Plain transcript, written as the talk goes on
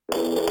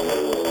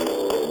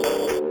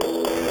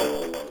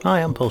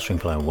Hi, I'm Paul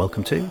Stringfellow and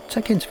welcome to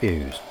Tech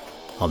Interviews.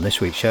 On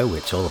this week's show,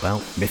 it's all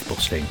about myth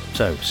busting,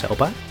 so settle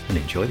back and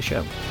enjoy the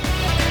show.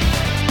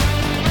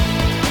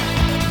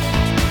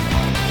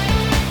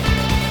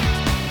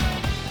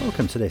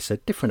 Welcome to this, a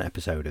different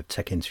episode of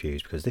Tech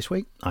Interviews, because this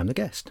week I'm the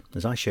guest,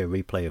 as I share a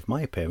replay of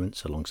my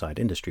appearance alongside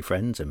industry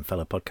friends and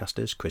fellow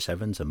podcasters Chris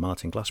Evans and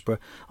Martin Glassborough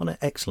on an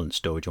excellent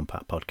Storage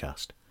Unpacked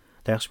podcast.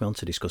 They asked me on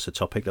to discuss a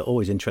topic that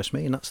always interests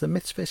me, and that's the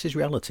myths versus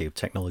reality of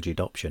technology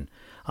adoption.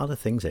 Are the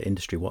things that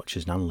industry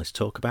watchers and analysts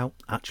talk about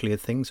actually the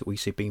things that we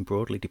see being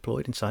broadly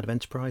deployed inside of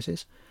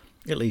enterprises?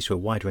 It leads to a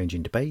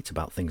wide-ranging debate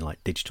about things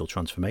like digital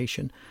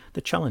transformation,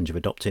 the challenge of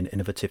adopting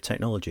innovative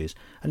technologies,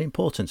 and the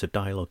importance of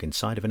dialogue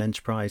inside of an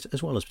enterprise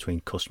as well as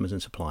between customers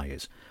and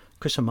suppliers.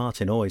 Chris and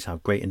Martin always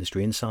have great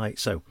industry insight,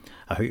 so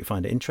I hope you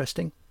find it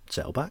interesting.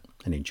 Settle back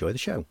and enjoy the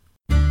show.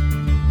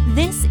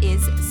 This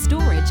is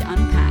Storage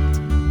Unpacked.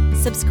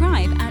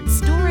 Subscribe at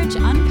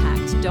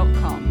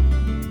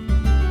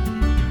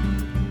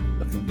storageunpacked.com.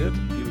 Looking good.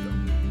 Here we go.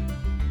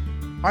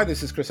 Hi,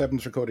 this is Chris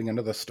Evans recording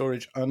another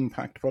Storage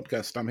Unpacked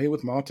podcast. I'm here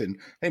with Martin.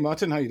 Hey,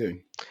 Martin, how you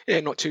doing? Yeah,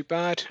 not too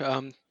bad.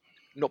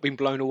 Not been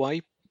blown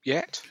away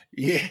yet.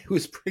 Yeah, it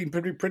was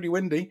pretty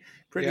windy.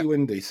 Pretty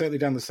windy, certainly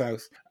down the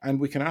south. And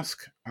we can ask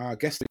our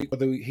guest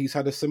whether he's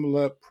had a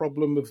similar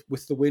problem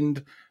with the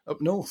wind up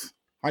north.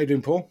 How you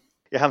doing, Paul?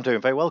 Yeah, I'm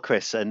doing very well,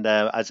 Chris. And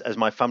as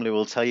my family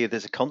will tell you,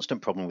 there's a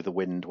constant problem with the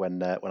wind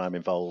when I'm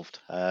involved,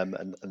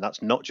 and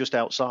that's not just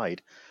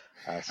outside.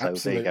 So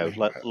Absolutely. There you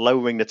go,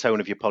 lowering the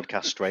tone of your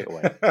podcast straight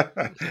away.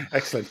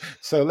 Excellent.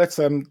 So let's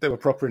do a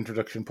proper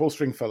introduction. Paul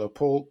Stringfellow.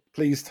 Paul,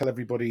 please tell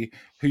everybody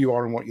who you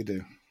are and what you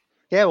do.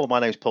 Yeah, well, my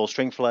name's Paul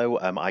Stringfellow.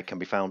 I can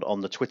be found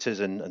on the Twitters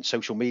and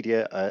social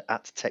media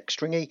at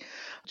TechStringy.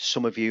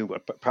 Some of you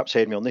perhaps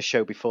heard me on this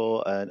show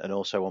before, and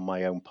also on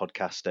my own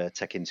podcast,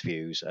 Tech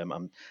Interviews.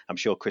 I'm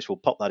sure Chris will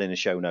pop that in the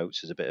show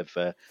notes as a bit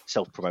of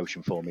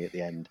self-promotion for me at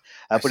the end.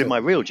 But in my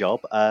real job,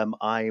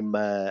 I'm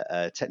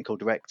a technical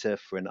director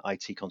for an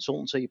IT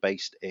consultancy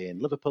based in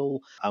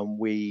Liverpool, and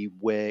we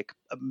work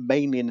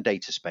mainly in the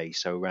data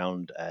space, so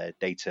around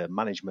data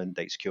management,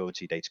 data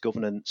security, data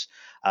governance.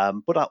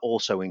 But that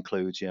also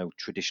includes,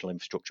 traditional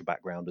infrastructure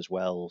background as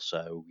well.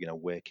 So,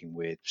 working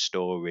with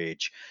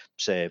storage,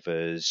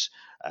 servers,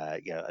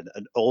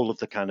 and all of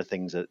the kind of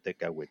things that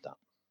go with that. I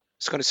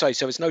was going to say,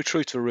 so it's no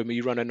truth to a rumour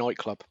you run a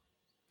nightclub.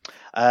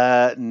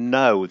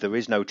 No, there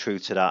is no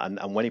truth to that.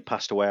 And when he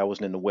passed away, I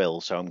wasn't in the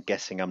will, so I'm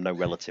guessing I'm no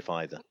relative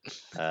either.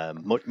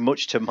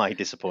 Much to my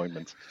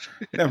disappointment.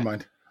 Never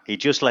mind. He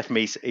just left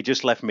me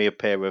a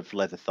pair of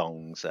leather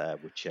thongs,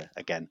 which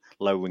again,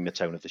 lowering the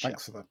tone of the show.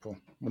 Thanks for that, Paul.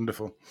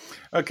 Wonderful.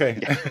 Okay.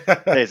 Yeah.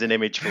 There's an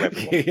image for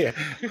everyone. Yeah,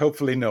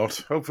 hopefully not.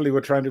 Hopefully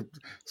we're trying to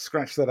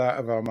scratch that out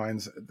of our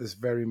minds at this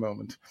very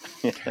moment.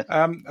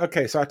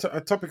 Okay, so our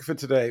topic for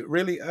today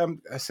really, I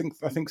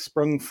think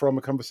sprung from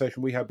a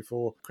conversation we had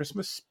before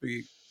Christmas.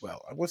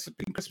 Was it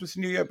been Christmas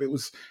and New Year? But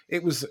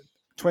it was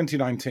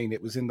 2019.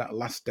 It was in that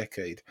last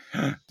decade.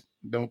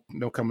 No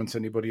comments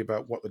anybody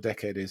about what the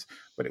decade is,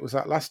 but it was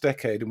that last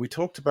decade, and we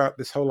talked about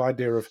this whole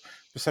idea of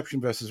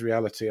perception versus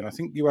reality. And I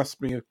think you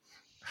asked me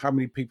how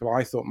many people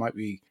I thought might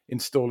be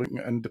installing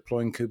and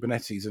deploying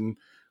Kubernetes, and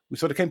we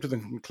sort of came to the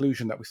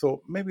conclusion that we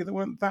thought maybe there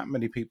weren't that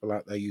many people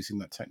out there using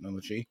that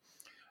technology.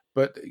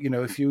 But,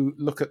 if you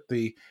look at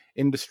the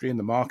industry and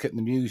the market and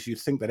the news, you'd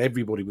think that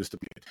everybody was doing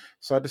it.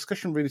 So our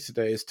discussion really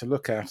today is to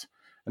look at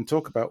and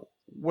talk about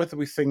whether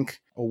we think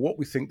or what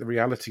we think the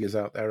reality is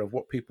out there of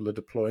what people are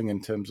deploying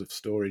in terms of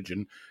storage,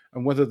 and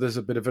whether there's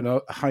a bit of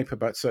a hype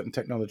about certain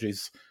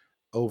technologies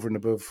over and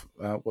above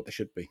what they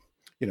should be.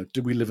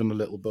 Do we live in a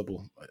little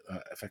bubble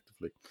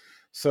effectively?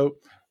 So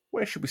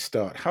where should we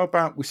start? How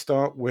about we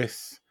start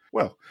with,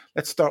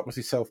 let's start with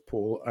yourself,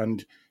 Paul,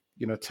 and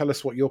tell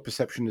us what your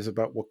perception is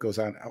about what goes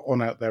on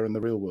out there in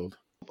the real world.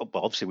 But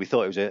obviously, we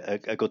thought it was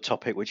a good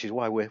topic, which is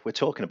why we're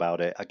talking about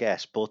it, I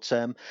guess. But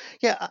I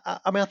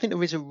think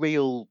there is a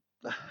real.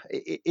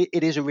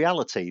 It is a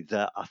reality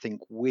that I think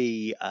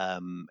we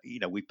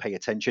pay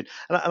attention,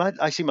 and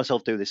I see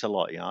myself do this a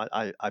lot.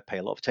 I pay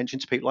a lot of attention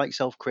to people like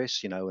yourself,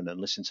 Chris.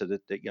 And listen to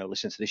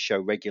listen to this show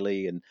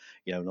regularly, and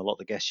and a lot of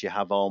the guests you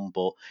have on.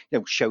 But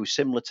shows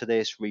similar to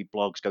this, read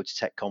blogs, go to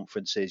tech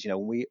conferences.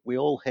 We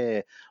all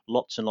hear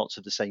lots and lots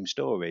of the same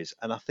stories,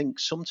 and I think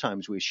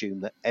sometimes we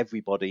assume that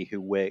everybody who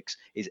works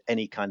is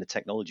any kind of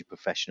technology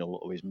professional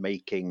or is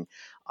making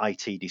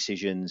IT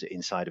decisions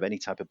inside of any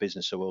type of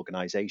business or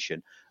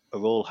organization are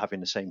all having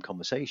the same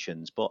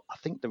conversations. But I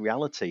think the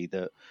reality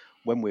that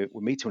when we're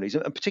meeting with these,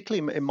 and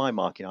particularly in my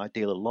market, I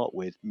deal a lot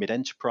with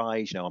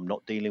mid-enterprise. I'm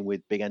not dealing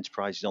with big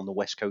enterprises on the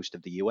west coast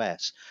of the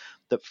US.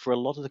 That for a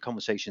lot of the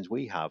conversations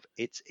we have,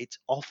 it's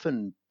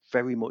often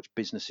very much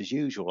business as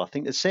usual. I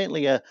think there's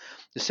certainly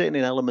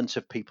an element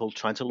of people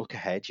trying to look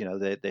ahead.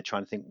 They're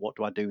trying to think, what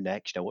do I do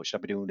next? What should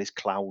I be doing with this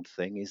cloud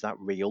thing? Is that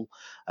real?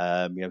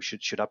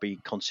 Should I be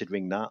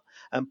considering that?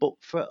 But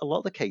for a lot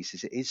of the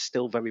cases, it is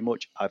still very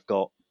much, I've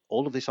got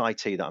all of this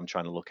IT that I'm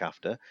trying to look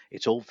after,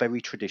 it's all very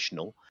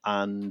traditional,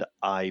 and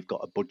I've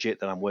got a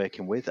budget that I'm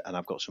working with, and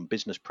I've got some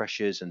business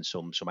pressures and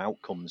some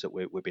outcomes that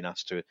we've been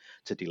asked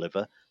to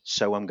deliver.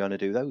 So I'm going to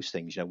do those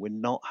things. We're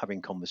not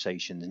having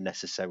conversations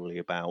necessarily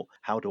about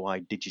how do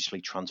I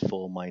digitally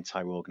transform my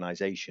entire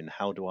organization,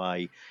 how do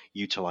I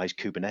utilize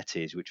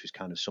Kubernetes, which was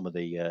kind of some of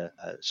the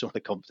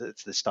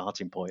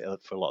starting point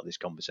for a lot of this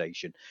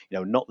conversation.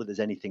 Not that there's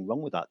anything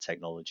wrong with that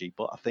technology,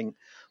 but I think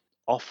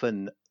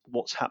often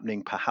what's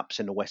happening perhaps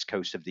in the west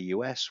coast of the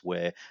US,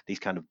 where these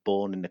kind of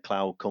born in the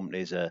cloud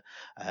companies are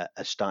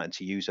starting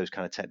to use those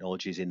kind of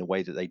technologies in the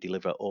way that they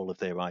deliver all of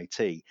their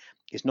IT,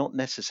 is not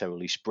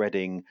necessarily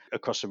spreading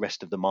across the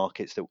rest of the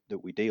markets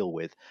that we deal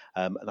with.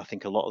 And I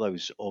think a lot of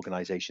those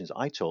organizations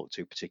I talk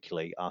to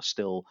particularly are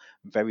still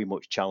very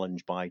much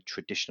challenged by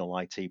traditional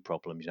IT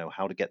problems,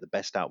 how to get the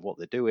best out of what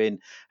they're doing,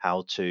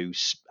 how to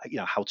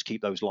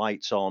keep those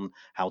lights on,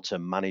 how to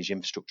manage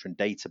infrastructure and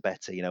data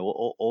better,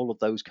 all of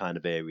those kind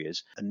of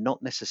areas, and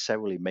not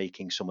necessarily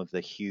making some of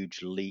the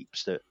huge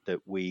leaps that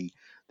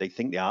they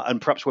think they are.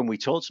 And perhaps when we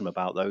talk to them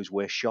about those,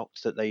 we're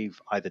shocked that they've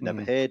either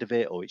never heard of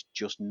it, or it's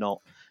just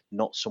not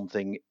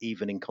something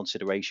even in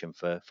consideration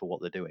for what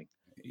they're doing.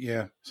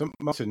 Yeah. So,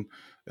 Martin,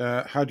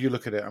 how do you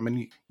look at it? I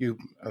mean, you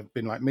have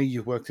been like me.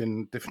 You've worked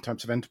in different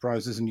types of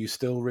enterprises, and you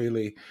still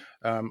really,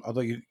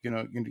 although you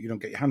don't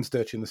get your hands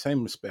dirty in the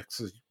same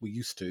respects as we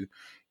used to.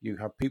 You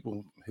have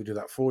people who do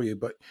that for you,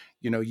 but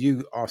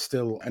you are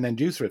still an end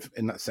user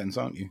in that sense,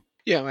 aren't you?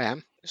 Yeah, I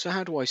am. So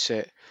how do I say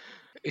it?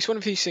 It's one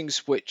of these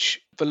things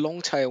which the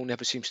long tail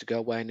never seems to go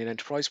away in an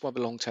enterprise. By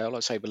the long tail, I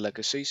say the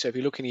legacy. So if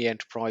you look in the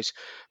enterprise,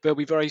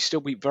 there'll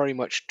still be very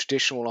much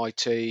traditional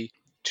IT,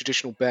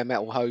 traditional bare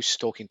metal hosts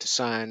talking to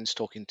SANs,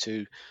 talking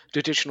to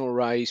traditional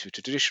arrays with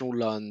traditional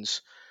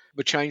LUNs.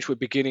 The change we're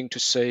beginning to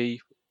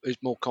see is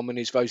more common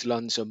is those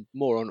LUNs are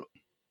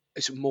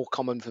it's more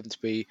common for them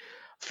to be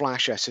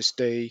flash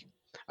SSD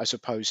as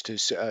opposed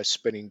to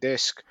spinning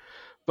disk.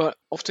 But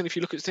often, if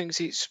you look at things,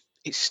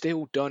 it's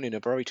still done in a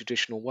very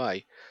traditional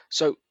way.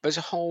 So there's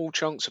a whole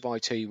chunks of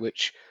IT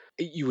which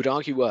you would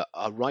argue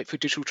are right for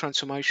digital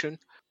transformation,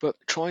 but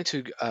trying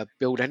to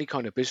build any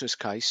kind of business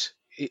case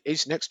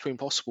is next to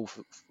impossible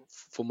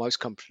for most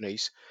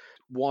companies.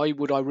 Why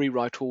would I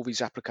rewrite all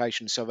these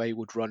applications so they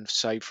would run,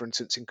 say, for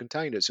instance, in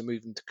containers and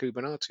move them to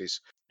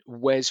Kubernetes?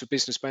 Where's the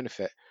business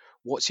benefit?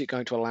 What's it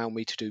going to allow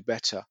me to do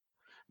better?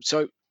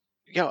 So,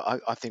 yeah,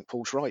 I think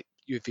Paul's right.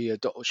 The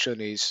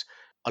adoption is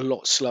a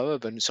lot slower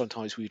than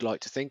sometimes we'd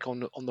like to think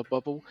on the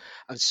bubble,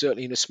 and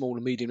certainly in a small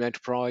and medium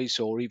enterprise,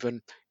 or even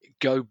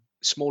go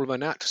smaller than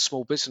that to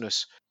small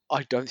business.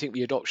 I don't think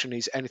the adoption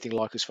is anything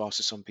like as fast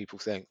as some people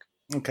think.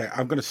 Okay,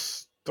 I'm going to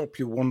stop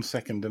you 1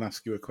 second and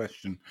ask you a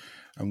question.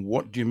 And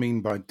what do you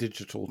mean by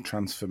digital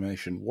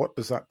transformation? What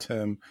does that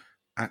term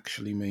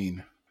actually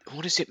mean?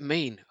 What does it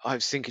mean? I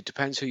think it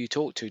depends who you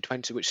talk to,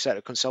 depends on which set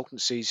of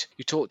consultancies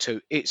you talk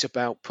to. It's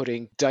about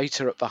putting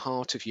data at the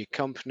heart of your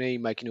company,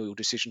 making all your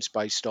decisions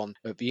based on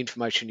the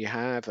information you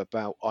have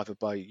about either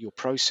by your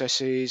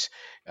processes,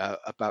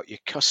 about your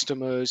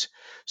customers.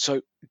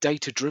 So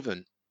data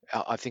driven,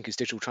 I think, is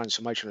digital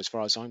transformation as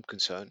far as I'm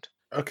concerned.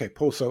 Okay,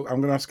 Paul, so I'm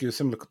going to ask you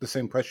the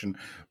same question,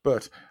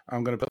 but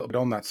I'm going to put a bit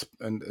on that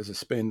and as a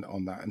spin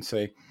on that and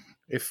say,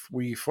 if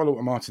we follow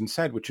what Martin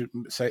said, which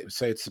say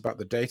it's about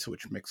the data,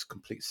 which makes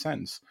complete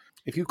sense.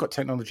 If you've got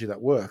technology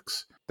that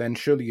works, then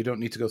surely you don't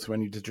need to go through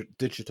any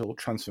digital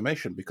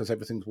transformation because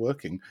everything's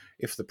working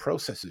if the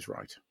process is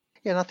right.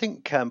 Yeah, and I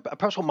think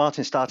perhaps what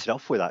Martin started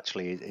off with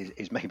actually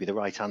is maybe the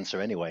right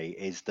answer anyway,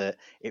 is that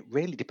it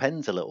really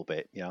depends a little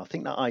bit. I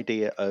think that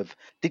idea of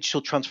digital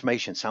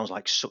transformation sounds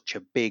like such a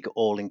big,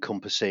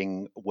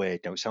 all-encompassing word.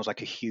 It sounds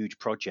like a huge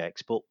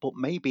project, but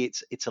maybe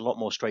it's a lot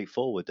more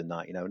straightforward than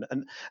that.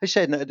 And I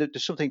said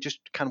there's something, just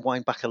kind of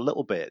wind back a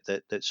little bit,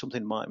 that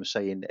something Martin was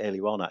saying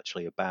earlier on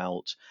actually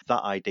about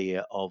that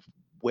idea of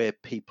where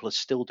people are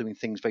still doing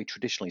things very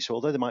traditionally. So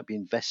although they might be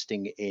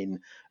investing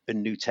in a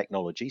new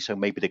technology, so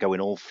maybe they're going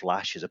all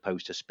flash as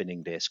opposed to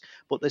spinning disk,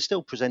 but they're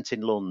still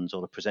presenting LUNs, or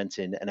they're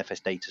presenting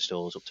NFS data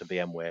stores up to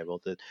VMware, or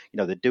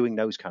they're doing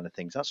those kind of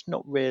things. That's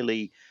not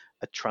really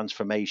a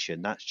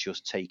transformation. That's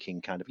just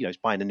taking kind of, it's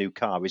buying a new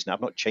car, isn't it?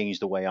 I've not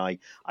changed the way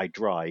I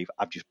drive.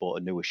 I've just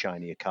bought a newer,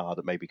 shinier car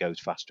that maybe goes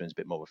faster and is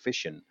a bit more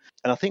efficient.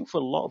 And I think for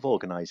a lot of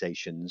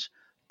organizations,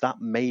 that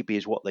maybe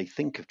is what they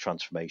think of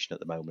transformation at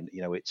the moment.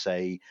 It's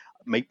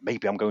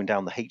maybe I'm going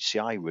down the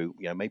HCI route.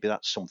 Maybe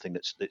that's something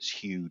that's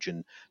huge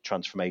and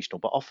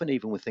transformational. But often,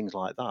 even with things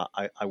like that,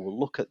 I will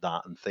look at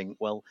that and think,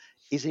 well,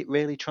 is it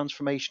really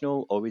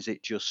transformational, or is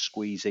it just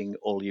squeezing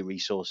all your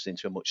resources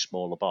into a much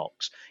smaller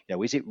box?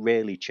 Is it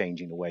really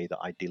changing the way that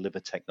I deliver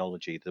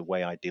technology, the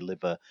way I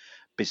deliver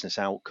business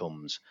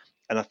outcomes?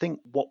 And I think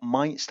what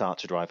might start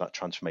to drive that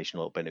transformation a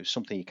little bit, and it was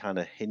something you kind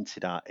of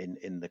hinted at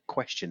in the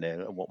question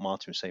there, and what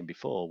Martin was saying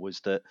before, was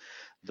that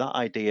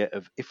idea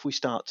of if we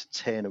start to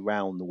turn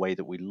around the way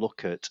that we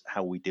look at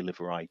how we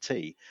deliver IT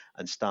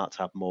and start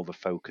to have more of a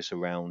focus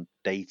around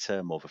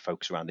data, more of a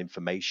focus around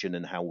information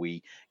and how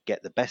we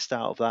get the best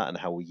out of that and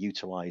how we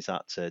utilize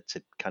that to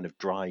kind of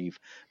drive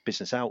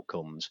business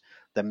outcomes,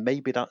 then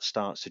maybe that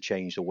starts to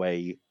change the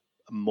way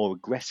more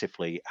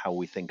aggressively how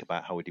we think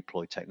about how we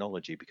deploy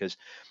technology, because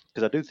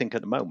I do think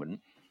at the moment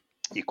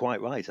you're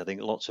quite right. I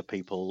think lots of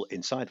people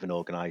inside of an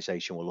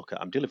organization will look at,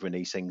 I'm delivering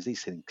these things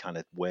kind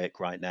of work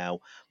right now.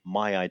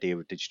 My idea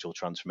of digital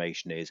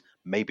transformation is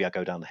maybe I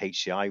go down the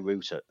HCI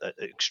route at the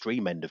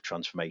extreme end of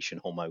transformation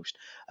almost,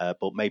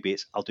 but maybe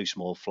I'll do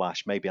some more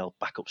flash, maybe I'll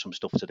back up some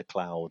stuff to the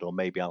cloud, or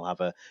maybe I'll have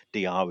a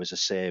DR as a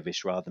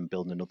service rather than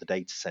building another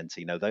data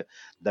center.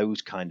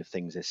 Those kind of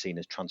things are seen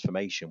as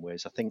transformation,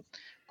 whereas I think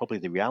probably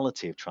the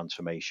reality of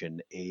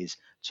transformation is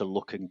to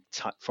look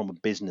from a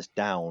business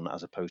down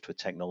as opposed to a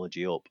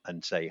technology up,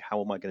 and say, how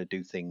am I going to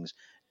do things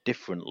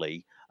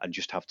differently, and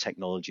just have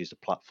technology as the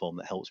platform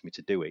that helps me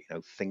to do it.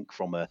 Think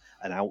from an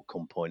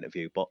outcome point of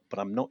view. But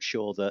I'm not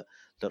sure that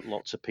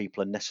lots of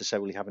people are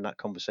necessarily having that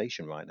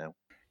conversation right now.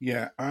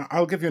 Yeah,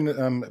 I'll give you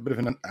a bit of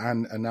an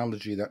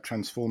analogy that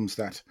transforms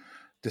that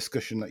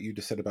discussion that you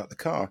just said about the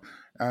car.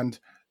 And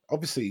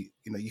obviously,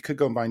 you could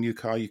go and buy a new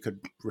car. You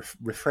could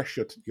refresh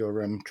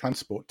your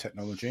transport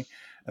technology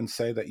and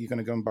say that you're going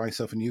to go and buy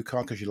yourself a new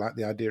car because you like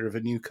the idea of a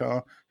new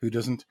car. Who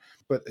doesn't?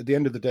 But at the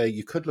end of the day,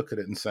 you could look at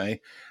it and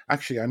say,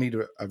 actually, I need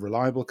a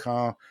reliable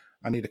car.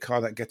 I need a car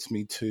that gets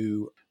me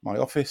to my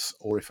office,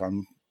 or if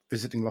I'm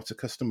visiting lots of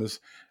customers,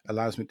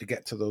 allows me to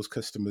get to those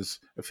customers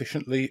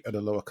efficiently at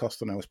a lower cost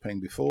than I was paying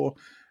before.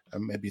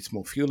 Maybe it's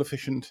more fuel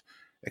efficient,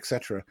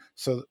 etc.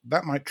 So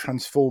that might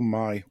transform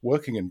my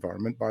working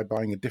environment by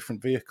buying a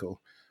different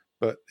vehicle.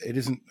 But it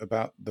isn't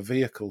about the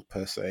vehicle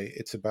per se.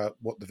 It's about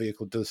what the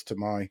vehicle does to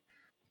my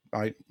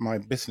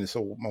business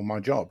or my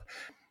job.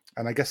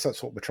 And I guess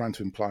that's what we're trying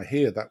to imply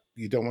here, that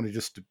you don't want to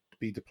just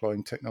be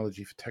deploying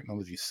technology for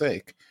technology's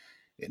sake.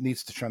 It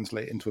needs to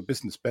translate into a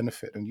business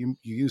benefit. And you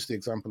use the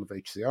example of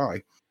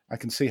HCI. I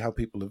can see how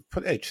people have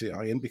put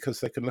HCI in because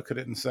they can look at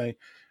it and say,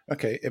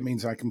 okay, it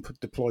means I can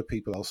deploy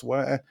people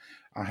elsewhere.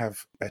 I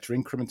have better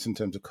increments in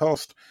terms of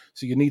cost.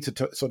 So you need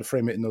to sort of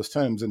frame it in those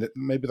terms. And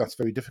maybe that's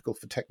very difficult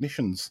for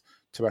technicians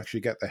to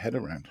actually get their head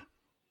around.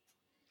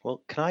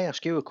 Well, can I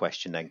ask you a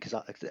question then? Because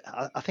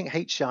I think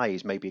HCI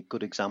is maybe a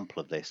good example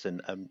of this,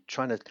 and I'm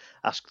trying to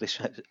ask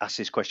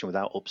this question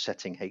without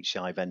upsetting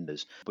HCI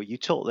vendors. But you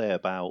talked there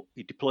about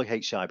you deploy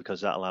HCI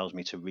because that allows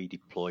me to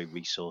redeploy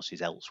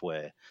resources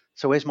elsewhere.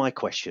 So here's my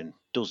question: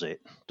 Does it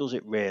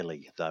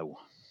really, though?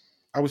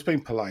 I was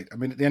being polite. I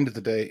mean, at the end of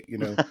the day,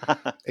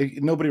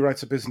 nobody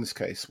writes a business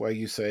case where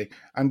you say,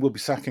 and we'll be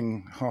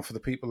sacking half of the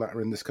people that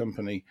are in this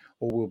company,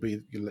 or we'll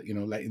be,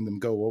 letting them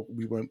go, or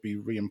we won't be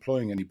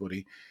re-employing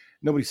anybody.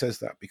 Nobody says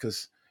that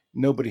because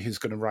nobody who's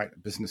going to write a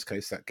business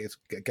case that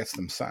gets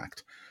them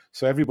sacked.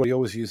 So everybody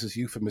always uses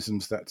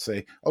euphemisms that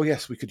say, oh,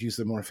 yes, we could use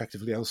them more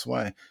effectively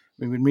elsewhere.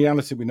 I mean, in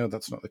reality, we know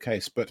that's not the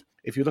case. But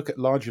if you look at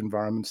large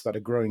environments that are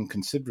growing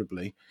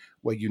considerably,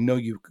 where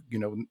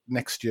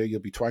next year you'll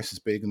be twice as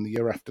big, and the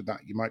year after that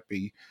you might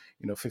be,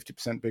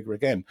 50% bigger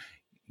again,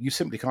 you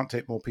simply can't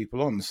take more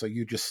people on. So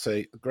you just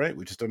say, great,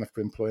 we just don't have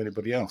to employ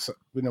anybody else.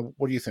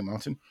 What do you think,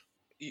 Martin?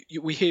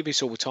 We hear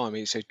this all the time.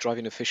 It's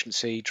driving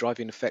efficiency,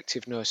 driving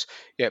effectiveness.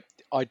 Yeah,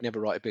 I'd never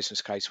write a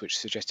business case which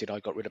suggested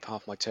I got rid of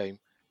half my team.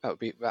 That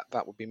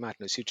would be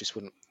madness.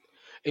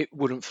 It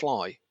wouldn't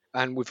fly.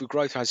 And with the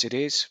growth as it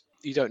is,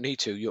 you don't need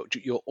to.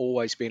 You're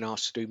always being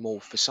asked to do more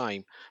for the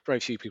same.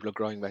 Very few people are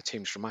growing their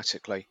teams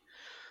dramatically.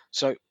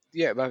 So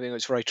yeah, I think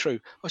it's very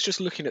true. I was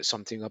just looking at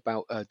something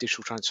about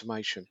digital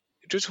transformation.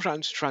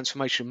 Digital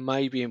transformation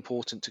may be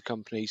important to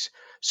companies,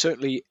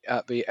 certainly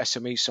at the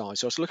SME size.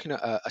 So I was looking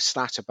at a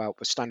stat about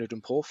the Standard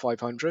 & Poor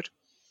 500.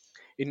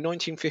 In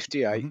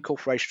 1958,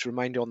 corporations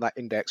remained on that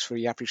index for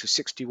the average of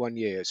 61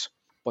 years.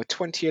 By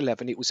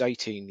 2011, it was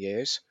 18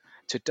 years.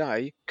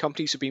 Today,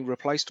 companies are being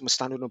replaced on the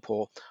Standard &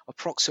 Poor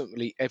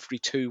approximately every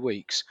 2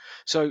 weeks.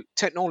 So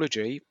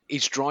technology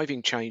is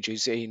driving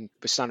changes in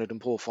the Standard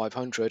 & Poor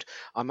 500.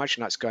 I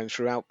imagine that's going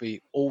throughout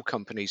all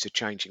companies are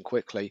changing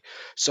quickly.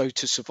 So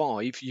to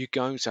survive, you're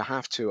going to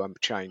have to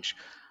change.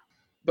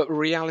 But the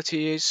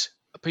reality is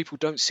people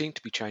don't seem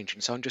to be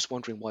changing. So I'm just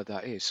wondering why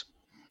that is.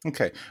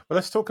 Okay, well,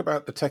 let's talk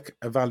about the tech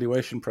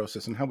evaluation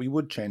process and how we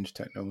would change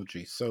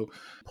technology. So,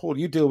 Paul,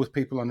 you deal with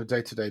people on a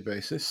day-to-day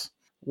basis.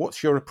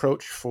 What's your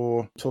approach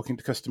for talking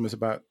to customers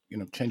about,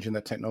 changing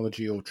their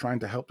technology or trying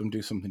to help them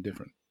do something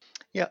different?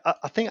 Yeah,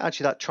 I think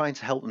actually that trying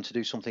to help them to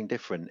do something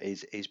different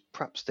is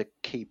perhaps the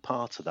key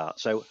part of that.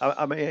 So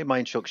I mean, in my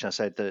introduction, I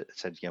said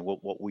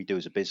what we do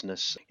as a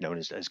business,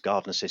 and as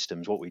Gardner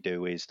Systems, what we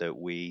do is that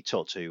we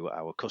talk to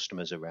our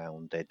customers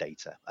around their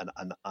data,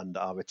 and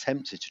our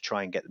attempt is to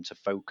try and get them to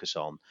focus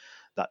on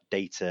that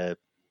data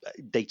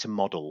data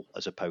model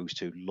as opposed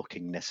to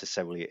looking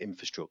necessarily at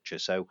infrastructure.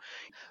 So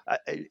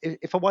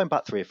if I wind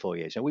back 3 or 4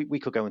 years, we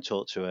could go and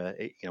talk to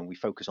we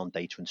focus on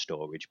data and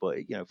storage, but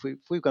if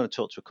we're going to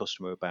talk to a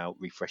customer about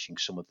refreshing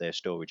some of their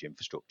storage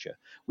infrastructure,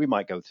 we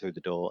might go through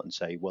the door and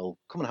say, well,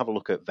 come and have a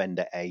look at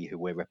vendor A, who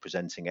we're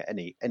representing at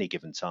any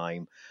given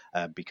time,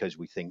 because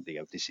we think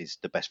that this is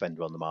the best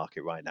vendor on the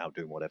market right now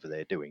doing whatever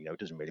they're doing. It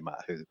doesn't really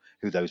matter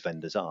who those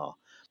vendors are.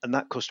 And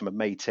that customer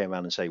may turn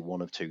around and say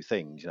one of two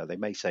things. They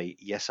may say,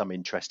 yes, I'm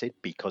interested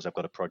because I've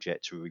got a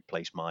project to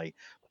replace my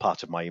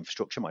part of my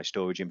infrastructure, my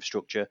storage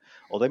infrastructure.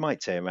 Or they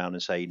might turn around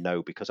and say,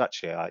 no, because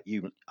actually I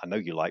know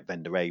you like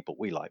vendor A, but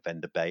we like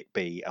vendor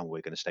B, and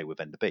we're going to stay with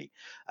vendor B.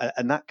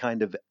 And that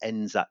kind of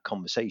ends that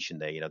conversation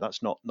there.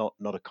 That's not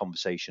a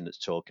conversation that's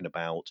talking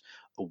about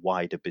a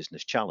wider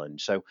business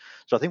challenge. So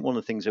I think one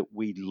of the things that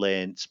we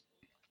learned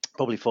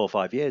probably 4 or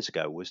 5 years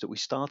ago was that we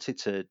started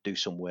to do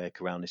some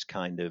work around this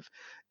kind of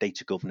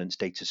data governance,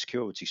 data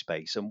security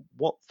space. And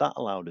what that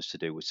allowed us to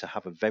do was to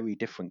have a very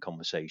different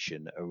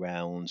conversation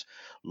around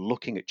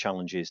looking at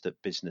challenges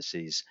that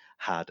businesses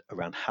had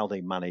around how they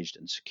managed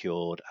and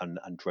secured and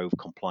drove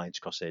compliance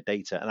across their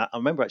data. And I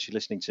remember actually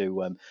listening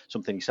to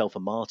something yourself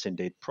and Martin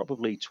did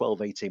probably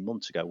 12, 18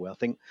 months ago, where I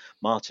think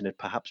Martin had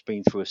perhaps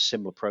been through a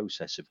similar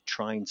process of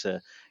trying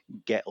to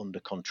get under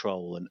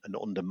control and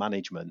under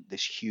management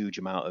this huge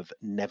amount of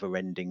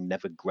never-ending,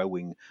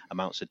 never-growing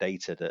amounts of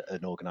data that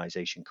an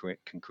organization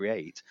can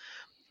create.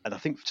 And I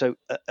think so,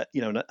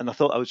 and I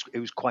thought it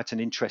was quite an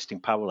interesting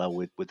parallel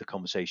with the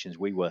conversations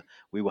we were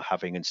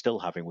having and still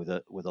having with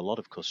a lot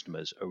of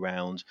customers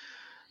around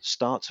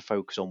start to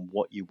focus on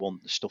what you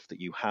want the stuff that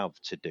you have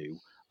to do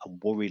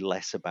and worry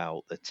less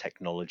about the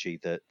technology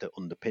that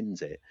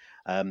underpins it.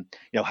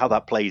 How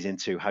that plays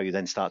into how you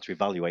then start to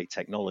evaluate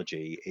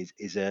technology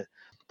is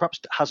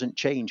perhaps hasn't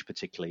changed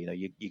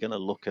particularly. You're going to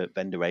look at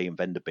vendor A and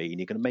vendor B, and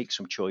you're going to make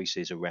some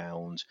choices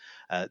around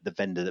the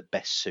vendor that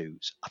best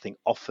suits. I think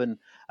often,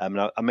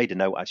 I made a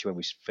note actually when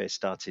we first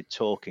started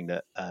talking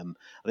that I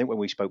think when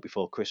we spoke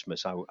before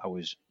Christmas, I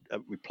was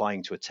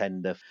replying to a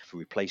tender for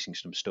replacing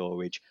some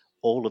storage.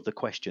 All of the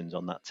questions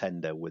on that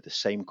tender were the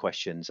same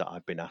questions that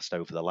I've been asked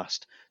over the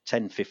last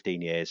 10, 15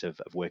 years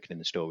of working in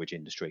the storage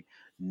industry.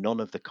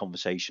 None of the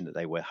conversation that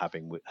they were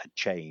having had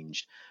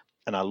changed.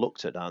 And I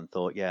looked at that and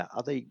thought, yeah,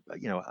 are they,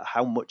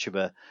 how much of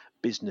a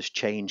business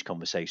change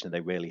conversation are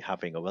they really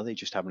having? Or are they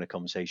just having a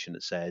conversation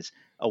that says,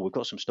 oh, we've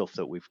got some stuff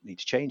that we need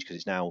to change because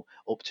it's now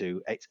up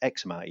to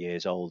X amount of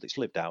years old. It's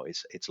lived out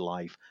its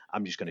life.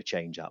 I'm just going to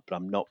change that. But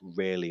I'm not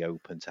really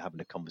open to having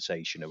a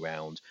conversation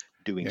around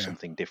doing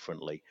something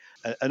differently.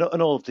 And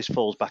all of this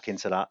falls back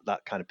into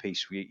that kind of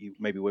piece,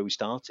 maybe where we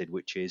started,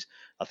 which is,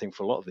 I think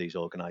for a lot of these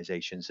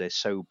organizations, they're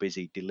so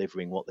busy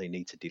delivering what they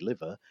need to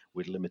deliver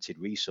with limited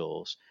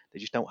resource, they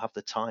just don't have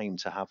the time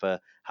to have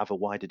a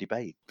wider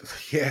debate.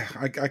 Yeah,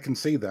 I can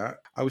see that.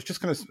 I was just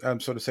going to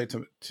sort of say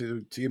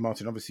to you,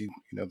 Martin, obviously,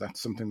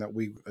 that's something that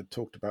we had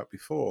talked about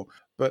before,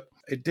 but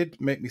it did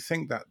make me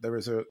think that there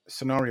is a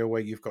scenario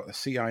where you've got a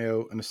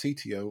CIO and a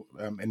CTO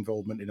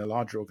involvement in a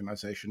larger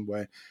organization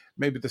where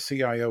maybe the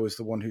CIO is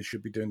the one who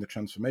should be doing the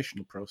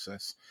transformational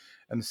process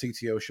and the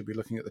CTO should be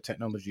looking at the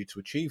technology to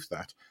achieve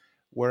that.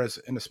 Whereas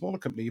in a smaller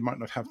company, you might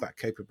not have that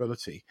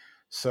capability.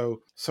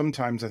 So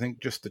sometimes I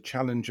think just the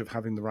challenge of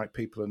having the right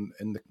people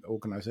in the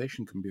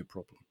organization can be a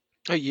problem.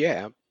 Oh,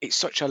 yeah, it's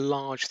such a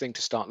large thing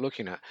to start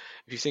looking at.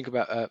 If you think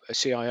about a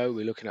CIO,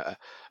 we're looking at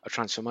a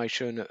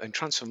transformation. And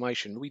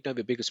transformation, we know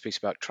the biggest piece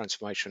about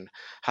transformation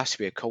has to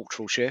be a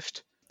cultural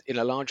shift. In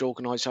a large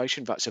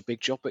organization, that's a big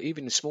job, but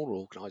even in smaller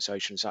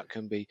organizations, that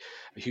can be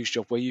a huge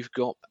job where you've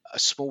got a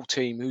small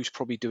team who's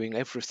probably doing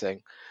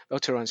everything. They'll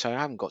turn around and say,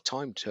 I haven't got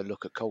time to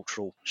look at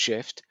cultural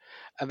shift.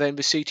 And then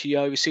the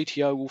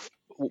CTO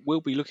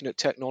will be looking at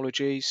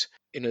technologies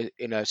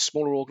in a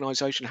smaller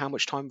organization. How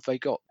much time have they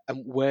got,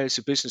 and where's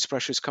the business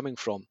pressures coming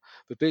from?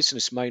 The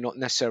business may not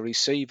necessarily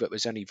see that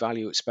there's any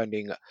value at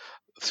spending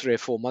 3 or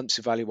 4 months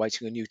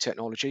evaluating a new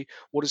technology.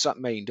 What does that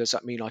mean? Does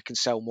that mean I can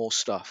sell more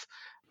stuff?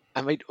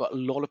 And a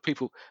lot of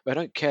people, they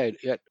don't care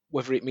yet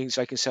whether it means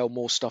they can sell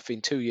more stuff in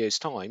 2 years'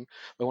 time.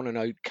 They want to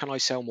know, can I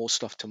sell more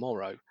stuff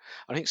tomorrow?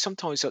 I think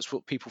sometimes that's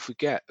what people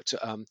forget.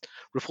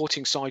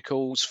 Reporting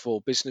cycles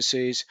for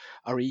businesses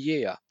are a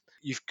year.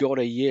 You've got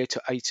a year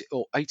to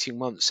 18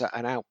 months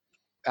and out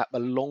at the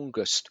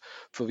longest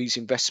for these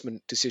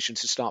investment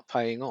decisions to start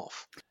paying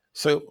off.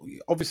 So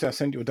obviously I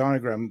sent you a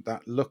diagram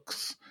that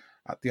looks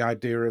at the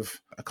idea of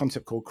a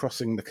concept called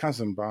Crossing the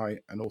Chasm by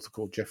an author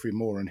called Geoffrey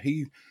Moore. And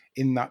he,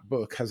 in that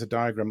book, has a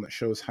diagram that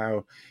shows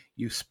how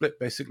you split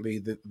basically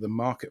the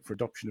market for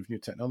adoption of new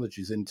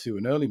technologies into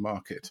an early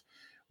market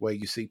where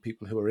you see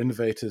people who are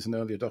innovators and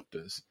early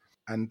adopters,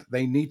 and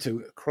they need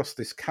to cross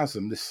this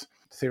chasm, this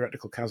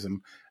theoretical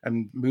chasm,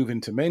 and move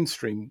into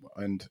mainstream.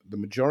 And the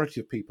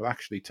majority of people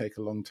actually take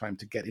a long time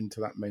to get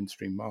into that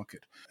mainstream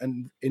market.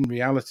 And in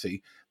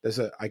reality, there's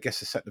a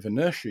set of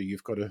inertia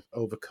you've got to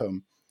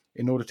overcome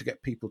in order to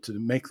get people to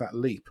make that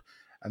leap.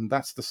 And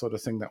that's the sort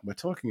of thing that we're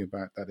talking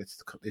about, that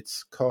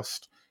it's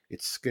cost,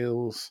 it's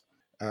skills,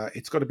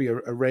 it's got to be a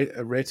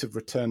rate of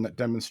return that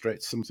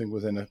demonstrates something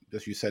within a,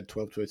 as you said,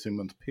 12 to 18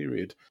 month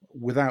period,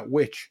 without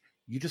which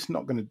you're just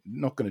not going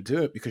to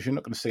do it, because you're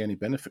not going to see any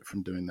benefit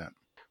from doing that.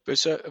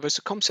 There's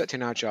a concept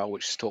in Agile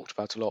which is talked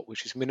about a lot,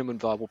 which is minimum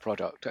viable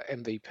product,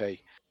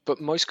 MVP. But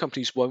most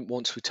companies won't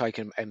want to take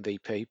an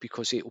MVP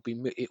because it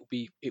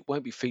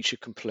won't be feature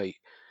complete.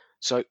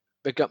 So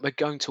they're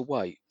going to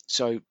wait.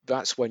 So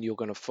that's when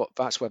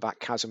that's where that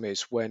chasm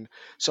is, when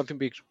something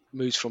big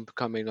moves from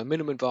becoming a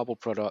minimum viable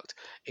product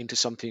into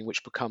something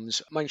which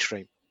becomes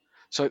mainstream.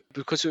 So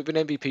because with an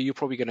MVP, you're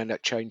probably going to end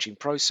up changing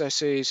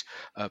processes,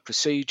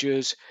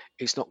 procedures.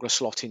 It's not going to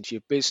slot into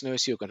your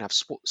business. You're going to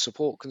have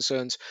support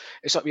concerns.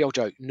 It's like the old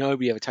joke: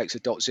 nobody ever takes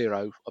a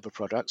 .0 of a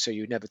product. So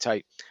you never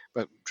take,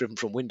 well, driven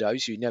from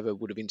Windows, you never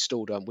would have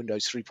installed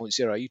Windows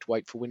 3.0. You'd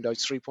wait for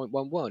Windows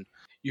 3.11.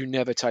 You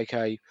never take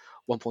a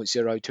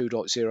 1.0,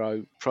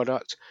 2.0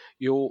 product.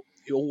 You're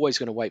always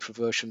going to wait for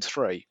version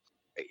 3.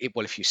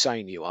 Well, if you're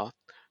saying you are.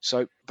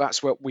 So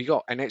that's what we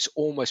got, and it's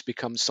almost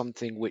become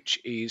something which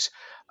is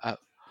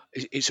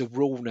it's a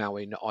rule now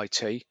in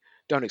IT.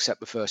 Don't accept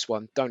the first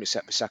one, don't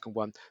accept the second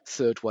one,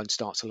 third one,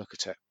 start to look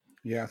at it.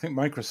 Yeah, I think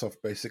Microsoft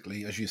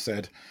basically, as you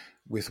said,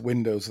 with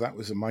Windows, that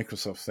was a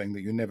Microsoft thing,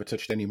 that you never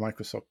touched any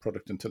Microsoft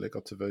product until it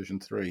got to version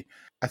 3.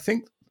 I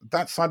think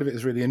that side of it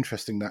is really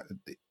interesting, that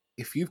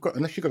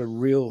unless you've got a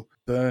real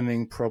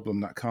burning problem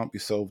that can't be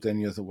solved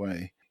any other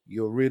way,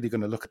 you're really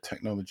going to look at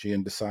technology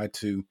and decide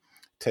to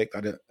take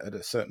that at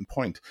a certain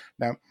point.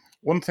 Now,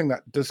 one thing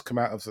that does come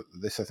out of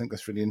this, I think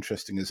that's really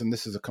interesting, is, and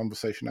this is a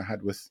conversation I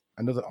had with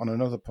on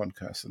another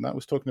podcast, and that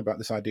was talking about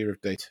this idea of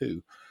day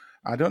 2.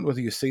 I don't know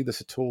whether you see this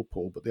at all,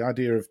 Paul, but the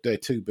idea of day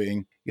 2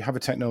 being you have a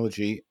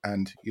technology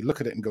and you look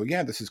at it and go,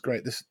 yeah, this is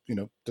great. This,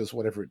 does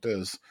whatever it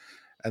does.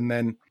 And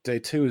then day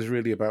 2 is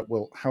really about,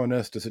 well, how on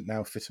earth does it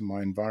now fit in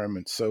my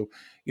environment? So,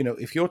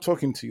 if you're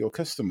talking to your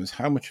customers,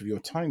 how much of your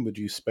time would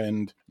you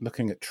spend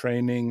looking at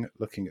training,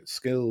 looking at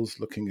skills,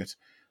 looking at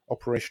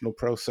operational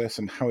process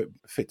and how it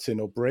fits in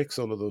or breaks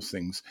all of those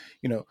things?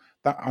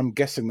 That, I'm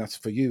guessing, that's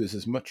for you is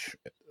as much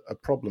a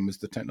problem as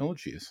the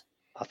technology is.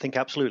 I think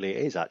absolutely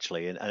it is,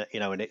 actually, and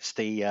it's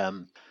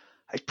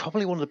it's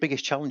probably one of the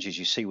biggest challenges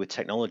you see with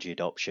technology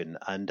adoption.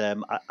 And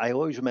I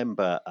always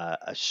remember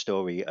a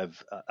story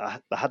of I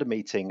had a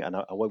meeting, and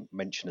I won't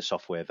mention a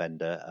software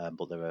vendor,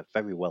 but they're a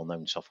very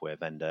well-known software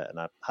vendor. And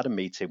I had a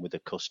meeting with a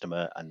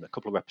customer and a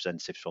couple of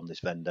representatives from this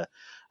vendor,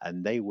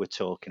 and they were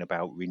talking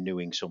about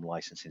renewing some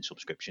licensing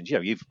subscriptions.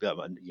 You've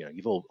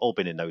all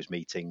been in those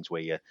meetings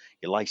where your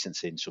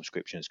licensing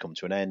subscription has come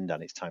to an end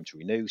and it's time to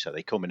renew. So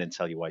they come in and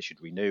tell you why you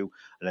should renew,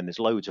 and then there's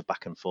loads of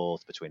back and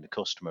forth between the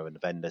customer and the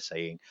vendor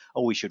saying,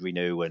 "Oh, we should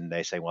renew," and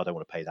they say, "Well, I don't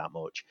want to pay that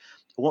much."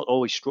 What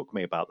always struck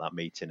me about that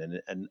meeting,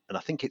 and I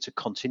think it's a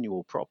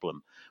continual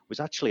problem, was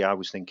actually I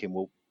was thinking,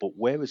 well, but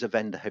where as a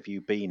vendor have you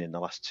been in the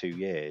last 2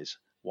 years?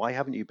 Why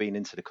haven't you been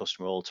into the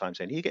customer all the time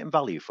saying, are you getting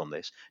value from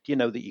this? Do you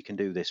know that you can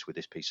do this with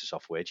this piece of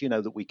software? Do you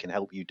know that we can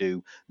help you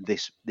do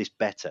this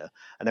better?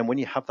 And then when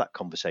you have that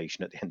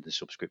conversation at the end of the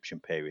subscription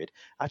period,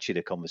 actually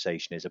the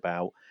conversation is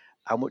about,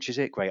 how much is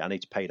it? Great, I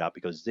need to pay that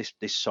because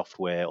this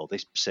software or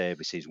this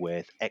service is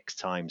worth X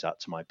times that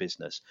to my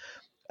business.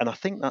 And I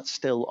think that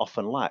still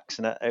often lacks.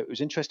 And it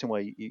was interesting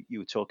where you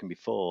were talking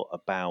before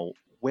about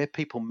where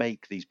people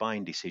make these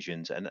buying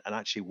decisions and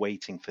actually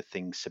waiting for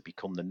things to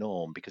become the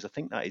norm, because I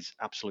think that is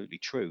absolutely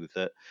true,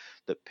 that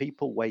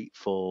people wait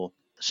for,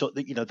 so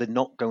that they're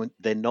not going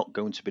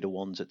to be the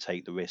ones that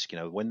take the risk.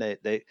 When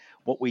they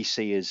what we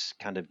see as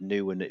kind of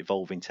new and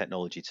evolving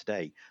technology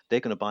today,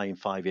 they're going to buy in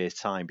 5 years'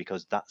 time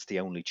because that's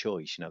the only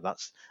choice.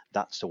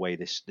 That's the way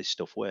this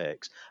stuff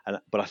works.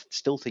 But I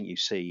still think you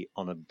see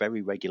on a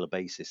very regular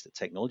basis that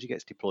technology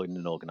gets deployed in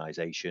an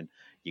organization.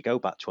 You go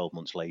back 12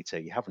 months later,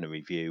 you're having a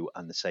review,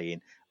 and they're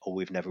saying, "Oh,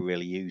 we've never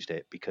really used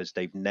it," because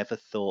they've never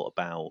thought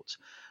about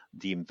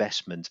the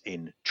investment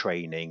in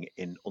training,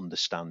 in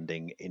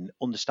understanding, and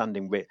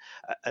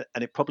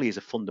it probably is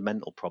a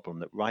fundamental problem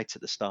that right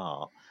at the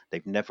start,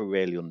 they've never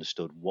really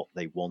understood what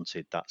they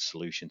wanted that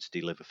solution to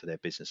deliver for their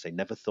business. They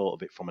never thought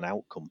of it from an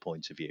outcome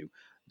point of view.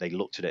 They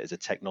looked at it as a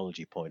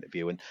technology point of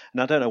view. And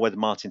I don't know whether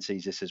Martin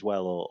sees this as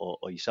well,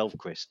 or yourself,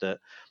 Chris, that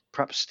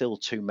perhaps still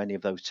too many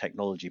of those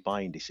technology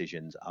buying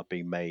decisions are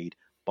being made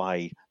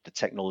by the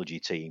technology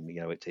team.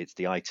 It's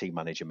the IT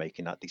manager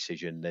making that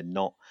decision. They're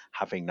not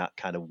having that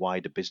kind of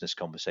wider business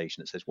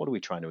conversation that says, what are we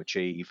trying to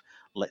achieve?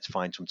 Let's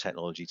find some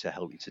technology to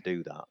help you to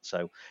do that.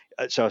 So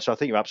I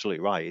think you're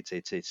absolutely right.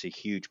 It's a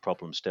huge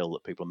problem still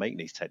that people are making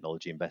these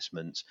technology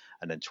investments,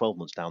 and then 12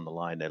 months down the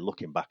line, they're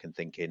looking back and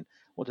thinking,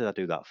 what did I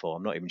do that for?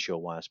 I'm not even sure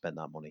why I spent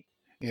that money.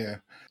 Yeah,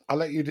 I'll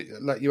let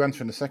you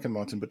answer in a second,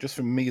 Martin, but just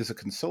for me as a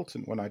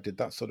consultant, when I did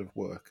that sort of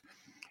work,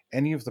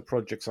 any of the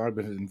projects I've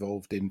been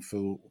involved in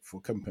for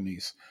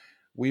companies,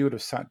 we would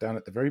have sat down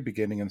at the very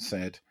beginning and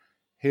said,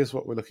 here's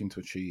what we're looking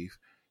to achieve.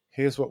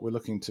 Here's what we're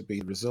looking to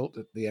be the result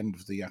at the end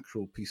of the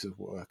actual piece of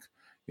work,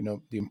 the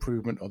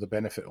improvement or the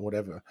benefit or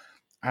whatever.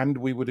 And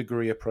we would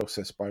agree a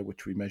process by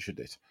which we measured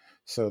it.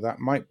 So that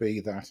might be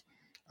that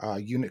our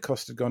unit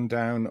cost had gone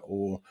down,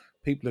 or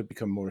people had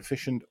become more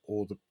efficient,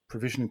 or the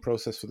provisioning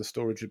process for the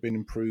storage had been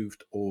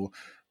improved, or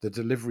the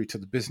delivery to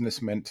the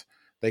business meant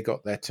they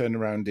got their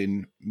turnaround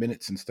in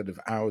minutes instead of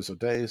hours or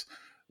days.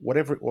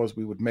 Whatever it was,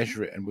 we would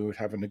measure it, and we would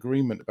have an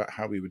agreement about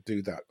how we would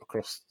do that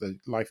across the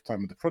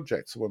lifetime of the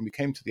project. So when we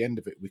came to the end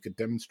of it, we could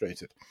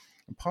demonstrate it.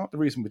 And part of the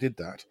reason we did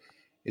that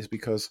is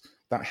because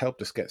that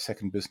helped us get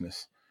second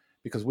business.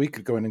 Because we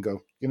could go in and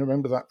go,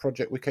 remember that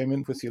project we came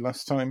in with you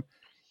last time?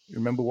 You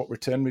remember what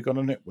return we got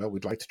on it? Well,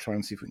 we'd like to try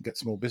and see if we can get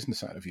some more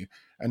business out of you.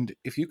 And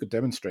if you could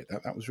demonstrate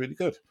that, that was really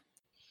good.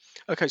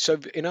 Okay, so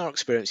in our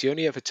experience, the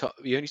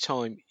only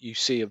time you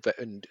see a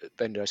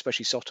vendor,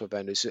 especially software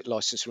vendors, is at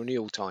license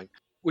renewal time,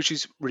 which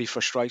is really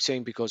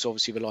frustrating because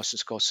obviously the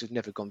license costs have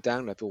never gone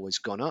down; they've always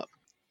gone up.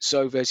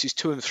 So there's this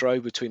to and fro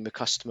between the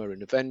customer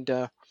and the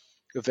vendor.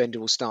 The vendor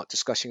will start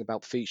discussing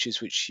about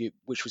features which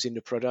was in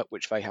the product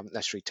which they haven't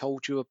necessarily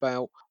told you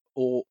about,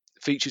 or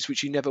features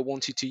which you never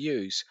wanted to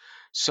use.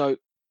 So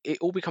it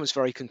all becomes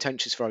very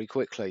contentious very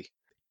quickly.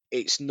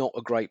 It's not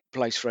a great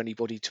place for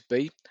anybody to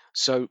be.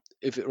 So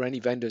if there are any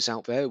vendors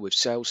out there with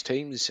sales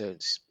teams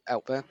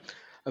out there,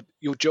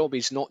 your job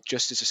is not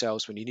just as a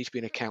salesman. You need to be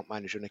an account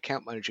manager. An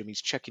account manager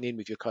means checking in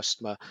with your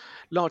customer,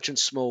 large and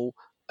small,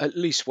 at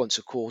least once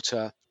a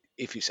quarter.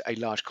 If it's a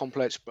large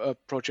complex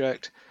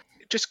project,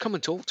 just come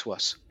and talk to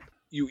us.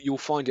 You'll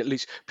find at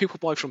least people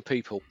buy from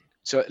people.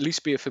 So at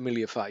least be a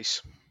familiar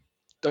face.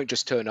 Don't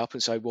just turn up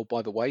and say, well,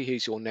 by the way,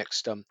 here's your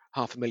next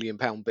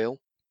 £500,000 bill,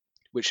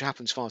 which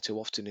happens far too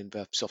often in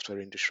the software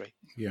industry.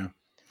 Yeah,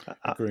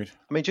 agreed.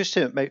 I mean, just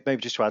to maybe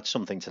just to add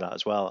something to that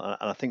as well,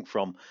 and I think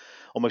from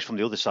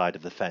the other side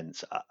of the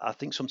fence, I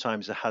think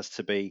sometimes there has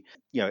to be,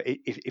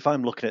 if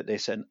I'm looking at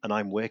this and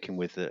I'm working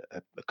with a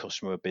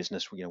customer or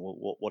business,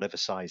 whatever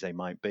size they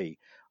might be,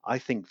 I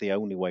think the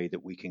only way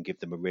that we can give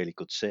them a really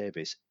good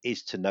service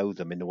is to know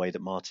them in the way that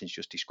Martin's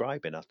just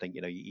describing. I think,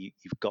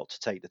 you've got to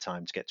take the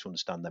time to get to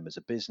understand them as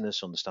a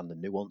business, understand the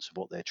nuance of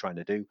what they're trying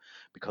to do,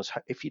 because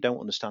if you don't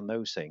understand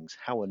those things,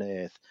 how on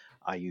earth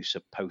are you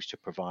supposed to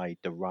provide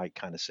the right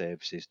kind of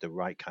services, the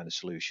right kind of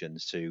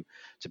solutions to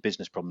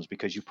business problems?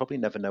 Because you probably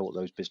never know what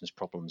those business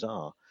problems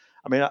are.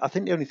 I mean, I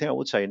think the only thing I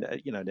would say, and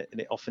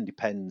it often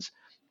depends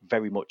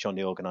very much on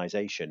the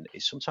organization,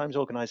 is sometimes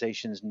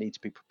organizations need to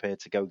be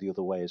prepared to go the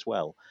other way as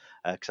well.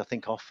 Because I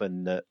think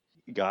often that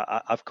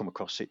I've come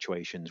across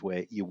situations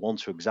where you want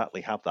to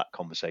exactly have that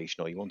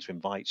conversation, or you want to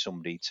invite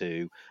somebody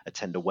to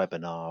attend a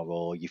webinar,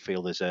 or you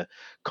feel there's a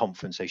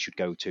conference they should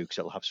go to because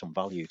it'll have some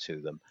value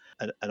to them.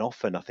 And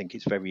often I think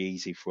it's very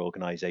easy for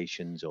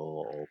organizations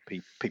or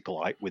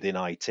people within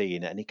IT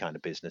in any kind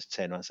of business to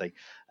turn around and say,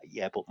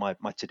 yeah, but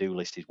my to-do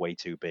list is way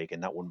too big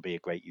and that wouldn't be a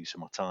great use of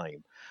my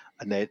time.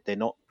 And they're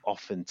not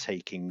often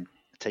taking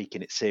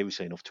it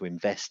seriously enough to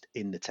invest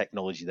in the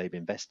technology they've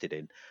invested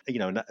in.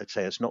 And I'd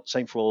say it's not the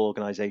same for all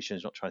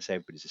organizations, not trying to say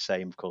everybody's the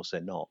same, of course they're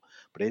not,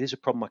 but it is a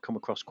problem I come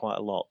across quite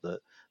a lot,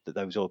 that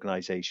those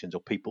organizations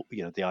or people,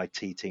 the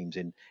IT teams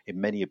in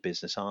many a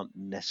business aren't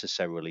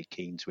necessarily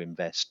keen to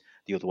invest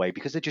the other way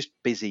because they're just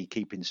busy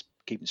keeping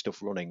stuff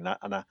running.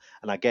 And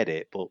I get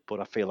it, but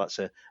I feel that's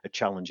a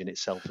challenge in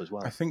itself as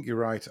well. I think you're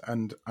right.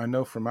 And I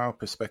know from our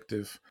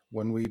perspective,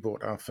 when we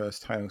bought our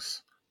first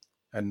house,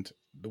 and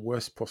the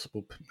worst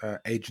possible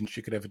agents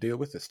you could ever deal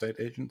with, estate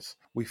agents,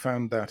 we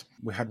found that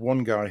we had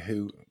one guy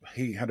who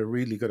he had a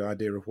really good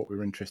idea of what we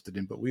were interested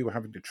in, but we were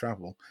having to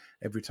travel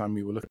every time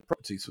we were looking at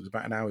properties. So it was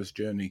about an hour's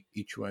journey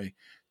each way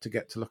to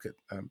get to look at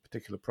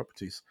particular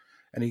properties.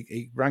 And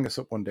he rang us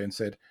up one day and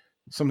said,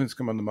 something's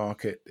come on the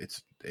market.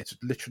 It's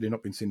literally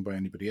not been seen by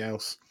anybody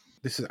else.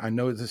 I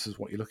know this is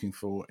what you're looking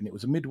for. And it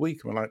was a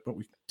midweek. And we're like, but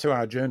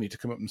 2-hour journey to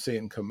come up and see it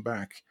and come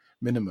back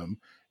minimum.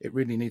 It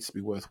really needs to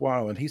be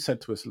worthwhile. And he said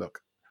to us,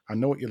 look, I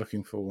know what you're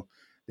looking for.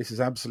 This is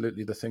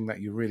absolutely the thing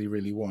that you really,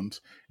 really want.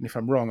 And if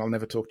I'm wrong, I'll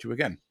never talk to you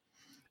again.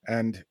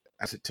 And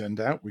as it turned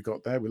out, we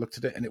got there, we looked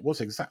at it, and it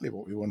was exactly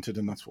what we wanted,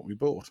 and that's what we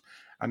bought.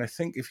 And I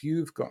think if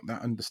you've got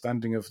that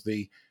understanding of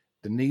the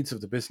needs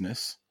of the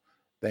business,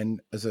 then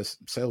as a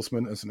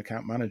salesman, as an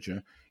account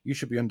manager, you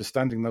should be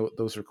understanding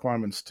those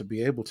requirements to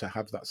be able to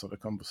have that sort of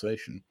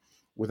conversation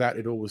without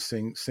it always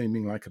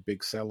seeming like a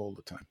big sell all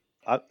the time.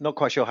 I'm not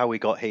quite sure how we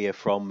got here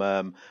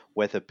from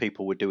whether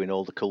people were doing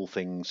all the cool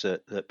things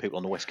that people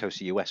on the west coast of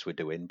the US were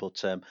doing,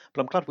 but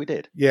I'm glad we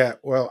did. Yeah,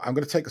 well, I'm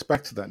going to take us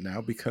back to that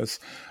now because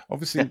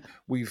obviously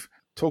we've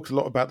talked a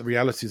lot about the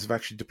realities of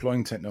actually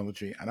deploying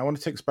technology, and I want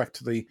to take us back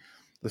to the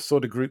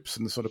sort of groups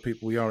and the sort of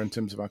people we are in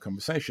terms of our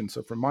conversation.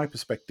 So from my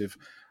perspective,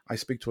 I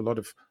speak to a lot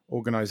of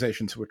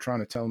organizations who are trying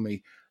to tell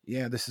me,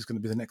 yeah, this is going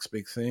to be the next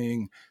big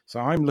thing. So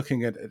I'm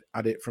looking at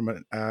it from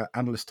an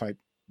analyst type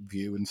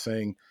view and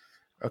saying,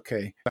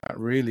 okay, is that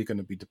really going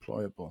to be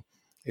deployable?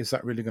 Is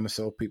that really going to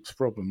solve people's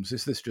problems?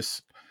 Is this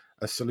just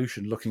a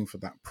solution looking for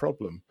that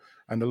problem?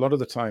 And a lot of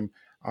the time,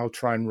 I'll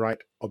try and write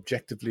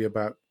objectively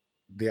about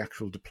the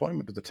actual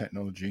deployment of the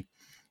technology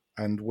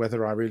and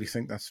whether I really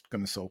think that's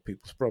going to solve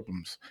people's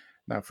problems.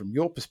 Now, from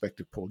your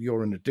perspective, Paul,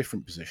 you're in a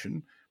different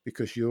position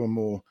because you're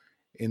more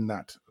in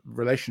that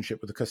relationship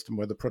with the customer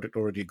where the product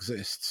already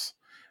exists.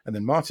 And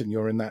then Martin,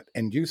 you're in that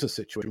end user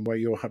situation where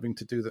you're having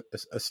to do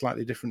a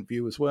slightly different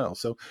view as well.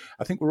 So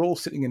I think we're all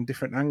sitting in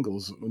different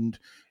angles, and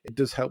it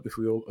does help if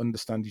we all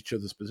understand each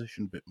other's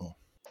position a bit more.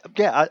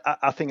 Yeah,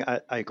 I think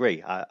I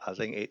agree. I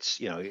think it's,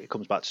 it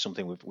comes back to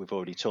something we've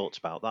already talked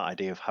about, that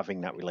idea of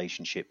having that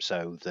relationship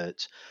so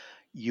that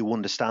you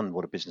understand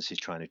what a business is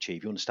trying to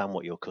achieve. You understand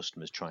what your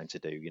customer's trying to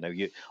do.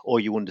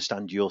 You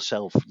understand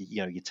yourself.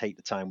 You take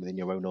the time within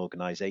your own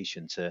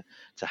organisation to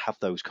have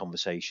those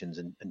conversations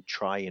and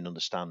try and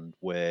understand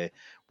where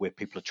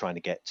people are trying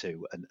to get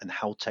to and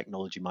how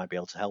technology might be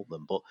able to help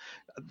them. But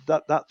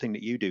that thing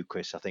that you do,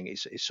 Chris, I think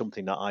is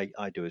something that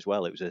I do as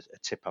well. It was a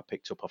tip I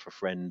picked up off a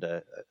friend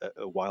a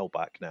while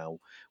back now,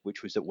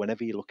 which was that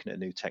whenever you're looking at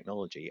a new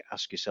technology,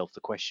 ask yourself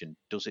the question: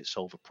 does it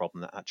solve a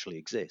problem that actually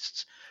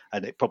exists?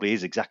 And it probably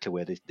is exactly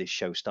where this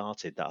show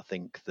started, that I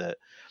think that,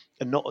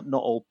 and not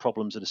all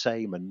problems are the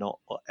same, and not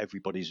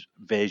everybody's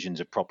versions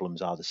of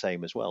problems are the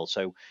same as well.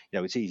 So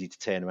it's easy to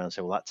turn around and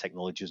say, well, that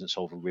technology doesn't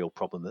solve a real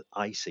problem that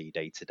I see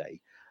day to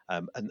day.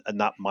 And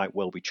that might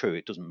well be true.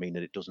 It doesn't mean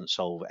that it doesn't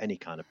solve any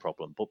kind of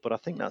problem. But I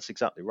think that's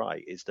exactly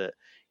right, is that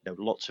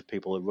lots of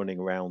people are running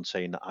around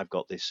saying that I've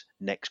got this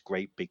next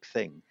great big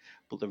thing.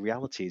 But the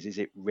reality is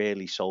it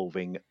really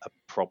solving a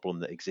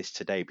problem that exists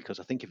today? Because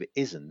I think if it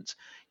isn't,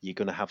 you're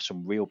going to have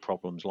some real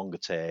problems longer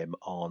term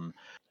on,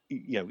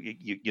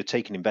 you're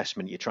taking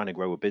investment, you're trying to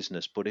grow a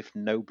business. But if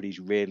nobody's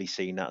really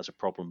seeing that as a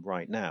problem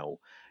right now,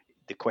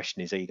 the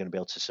question is, are you going to be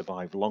able to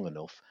survive long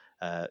enough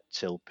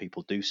till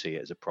people do see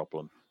it as a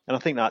problem? And I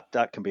think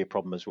that can be a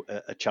problem, as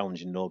a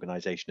challenge in an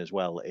organisation as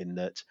well, in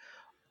that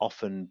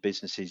often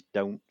businesses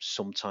don't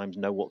sometimes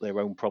know what their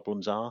own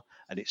problems are,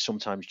 and it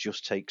sometimes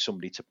just takes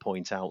somebody to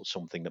point out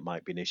something that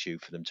might be an issue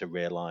for them to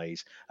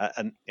realise.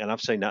 And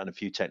I've seen that in a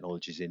few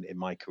technologies in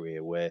my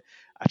career, where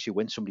actually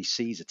when somebody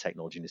sees a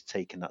technology and has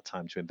taken that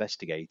time to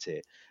investigate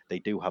it, they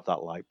do have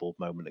that light bulb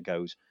moment that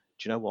goes,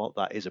 do you know what,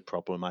 that is a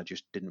problem, I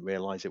just didn't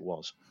realise it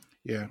was.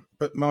 Yeah,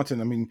 but Martin,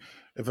 I mean,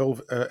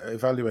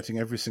 evaluating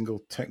every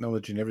single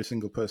technology and every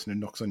single person who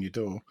knocks on your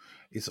door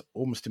is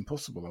almost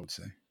impossible, I would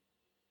say.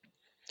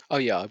 Oh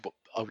yeah,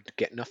 I would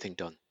get nothing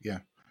done. Yeah.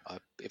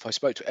 If I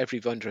spoke to every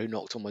vendor who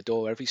knocked on my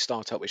door, every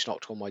startup which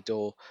knocked on my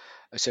door,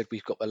 I said,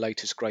 we've got the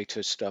latest,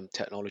 greatest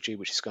technology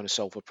which is going to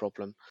solve a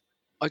problem.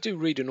 I do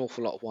read an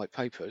awful lot of white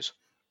papers.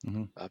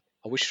 Mm-hmm.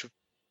 I wish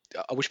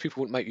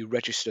people wouldn't make you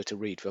register to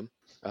read them.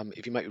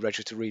 If you make me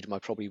register to read them, I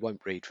probably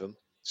won't read them.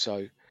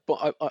 So,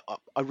 but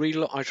I read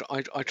a lot.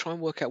 I try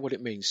and work out what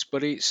it means.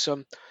 But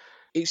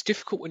it's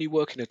difficult when you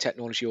work in a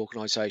technology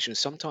organisation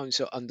sometimes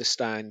to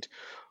understand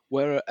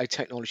where a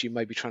technology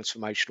may be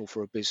transformational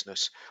for a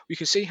business. We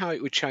can see how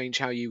it would change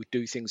how you would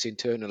do things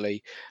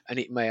internally, and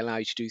it may allow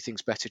you to do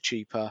things better,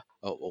 cheaper,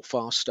 or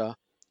faster.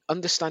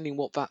 Understanding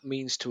what that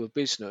means to a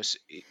business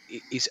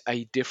is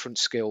a different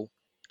skill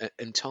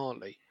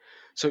entirely.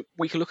 So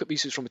we can look at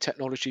business from a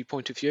technology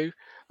point of view,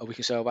 and we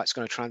can say, oh, that's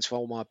going to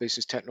transform our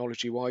business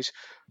technology-wise.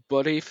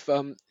 But if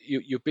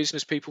your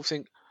business people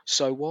think,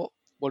 so what?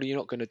 Well, you're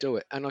not going to do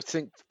it. And I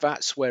think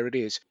that's where it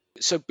is.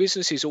 So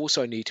businesses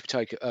also need to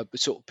take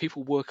sort of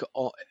people work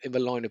in the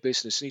line of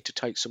business need to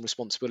take some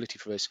responsibility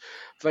for this.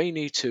 They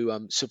need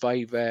to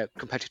survey their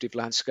competitive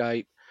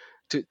landscape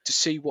to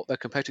see what their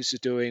competitors are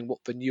doing,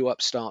 what the new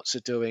upstarts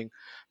are doing,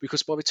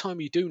 because by the time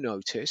you do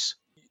notice,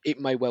 it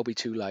may well be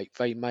too late.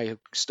 They may have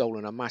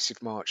stolen a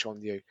massive march on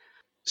you.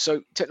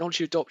 So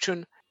technology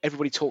adoption,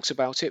 everybody talks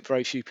about it.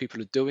 Very few people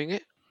are doing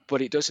it.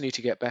 But it does need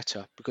to get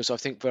better, because I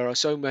think there are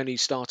so many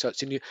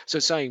startups so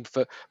saying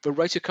for the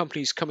rate of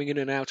companies coming in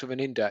and out of an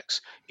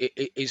index,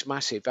 it is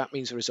massive. That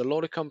means there is a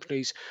lot of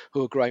companies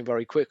who are growing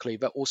very quickly.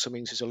 That also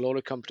means there's a lot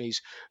of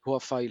companies who are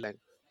failing.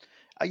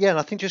 Yeah, and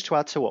I think just to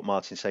add to what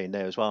Martin's saying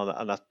there as well,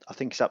 and I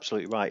think it's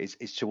absolutely right,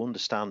 is to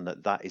understand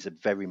that is a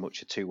very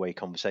much a two-way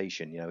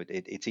conversation.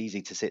 It's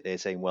easy to sit there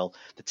saying, well,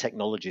 the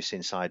technologists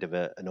inside of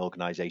an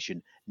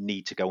organisation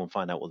need to go and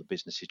find out what the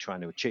business is trying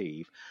to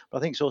achieve. But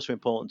I think it's also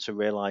important to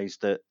realise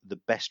that the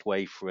best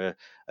way for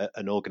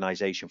an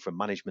organisation, for a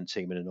management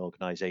team in an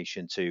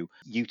organisation to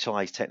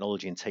utilise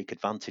technology and take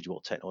advantage of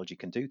what technology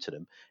can do to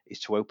them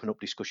is to open up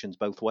discussions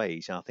both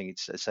ways. And I think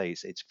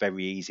it's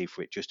very easy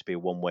for it just to be a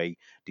one-way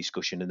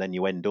discussion, and then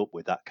you end up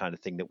with that kind of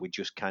thing that we're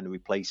just kind of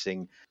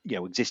replacing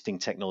existing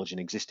technology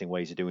and existing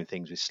ways of doing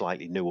things with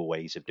slightly newer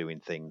ways of doing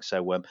things.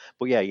 So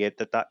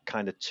but that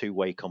kind of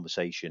two-way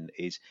conversation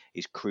is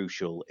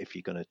crucial if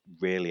you're going to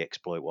really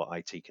exploit what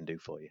IT can do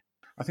for you.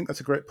 I think that's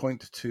a great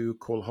point to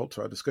call a halt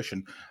to our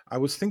discussion. I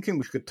was thinking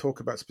we could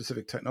talk about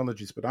specific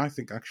technologies, but I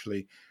think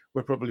actually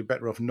we're probably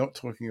better off not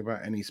talking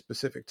about any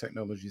specific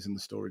technologies in the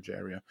storage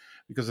area,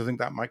 because I think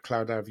that might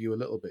cloud our view a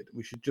little bit.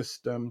 We should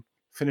just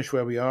finish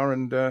where we are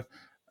and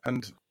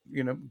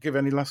give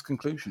any last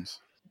conclusions.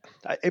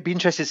 It'd be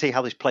interesting to see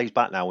how this plays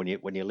back now when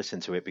you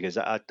listen to it, because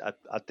I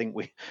think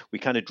we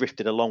kind of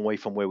drifted a long way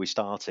from where we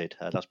started.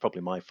 That's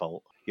probably my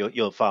fault.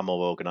 You're far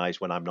more organised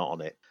when I'm not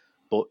on it.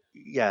 But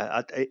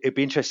yeah, it'd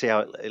be interesting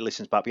how it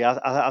listens back. But yeah,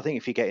 I think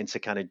if you get into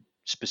kind of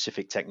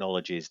specific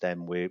technologies,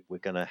 then we're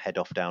going to head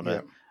off down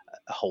a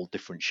whole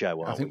different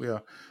show. I think we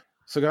are.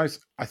 So, guys,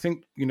 I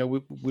think, we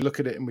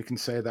look at it and we can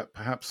say that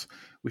perhaps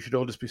we should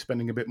all just be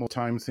spending a bit more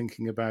time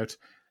thinking about,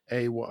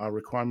 A, what our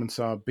requirements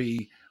are,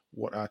 B,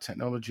 what our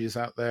technology is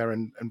out there,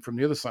 and from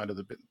the other side of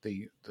the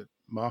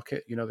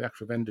market, the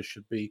actual vendors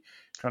should be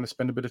trying to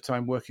spend a bit of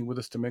time working with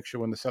us to make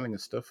sure when they're selling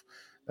us stuff,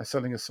 they're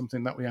selling us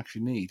something that we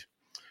actually need.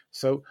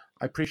 So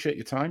I appreciate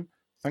your time.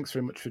 Thanks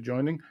very much for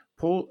joining.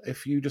 Paul,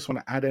 if you just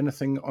want to add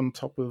anything on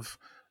top of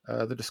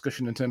the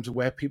discussion in terms of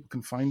where people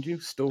can find you,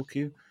 stalk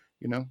you,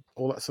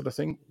 all that sort of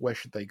thing, where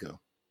should they go?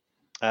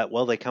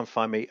 Well, they can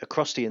find me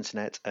across the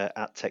internet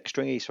at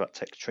TechStringy, so at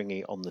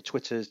TechStringy on the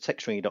Twitters.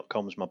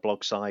 TechStringy.com is my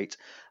blog site,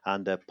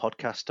 and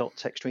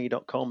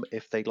podcast.techstringy.com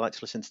if they'd like to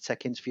listen to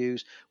tech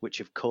interviews,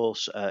 which of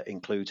course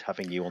includes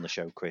having you on the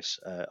show, Chris,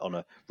 on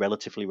a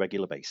relatively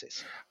regular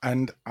basis.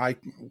 And I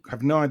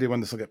have no idea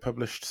when this will get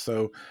published,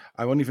 so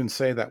I won't even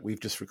say that we've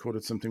just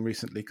recorded something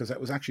recently, because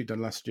that was actually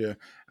done last year,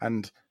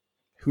 and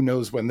who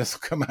knows when this will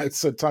come out,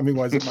 so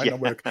timing-wise it might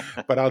not work,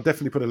 but I'll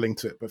definitely put a link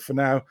to it. But for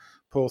now,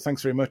 Paul,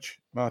 thanks very much.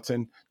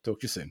 Martin, talk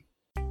to you soon.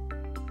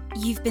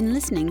 You've been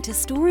listening to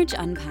Storage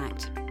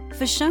Unpacked.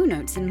 For show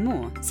notes and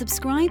more,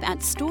 subscribe at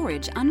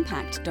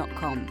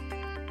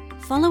storageunpacked.com.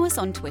 Follow us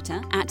on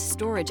Twitter at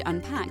Storage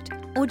Unpacked,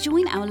 or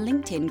join our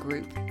LinkedIn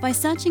group by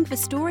searching for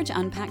Storage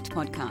Unpacked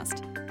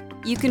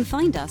Podcast. You can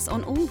find us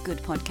on all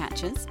good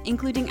podcatchers,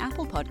 including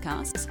Apple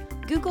Podcasts,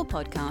 Google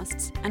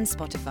Podcasts, and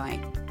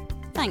Spotify.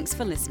 Thanks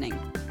for listening.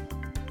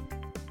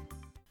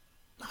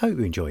 I hope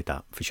you enjoyed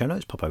that. For show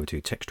notes, pop over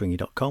to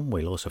techstringy.com,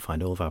 where you'll also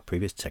find all of our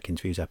previous Tech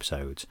Interviews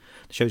episodes.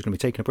 The show's going to be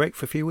taking a break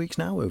for a few weeks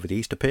now over the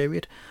Easter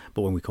period,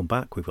 but when we come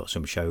back, we've got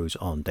some shows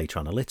on data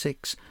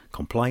analytics,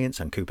 compliance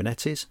and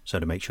Kubernetes, so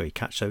to make sure you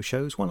catch those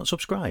shows, why not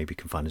subscribe? You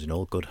can find us in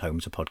all good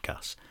homes of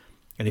podcasts.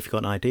 And if you've got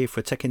an idea for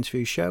a Tech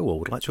Interviews show or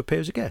would like to appear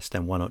as a guest,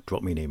 then why not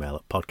drop me an email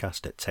at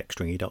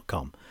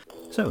podcast@techstringy.com.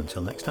 So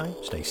until next time,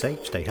 stay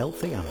safe, stay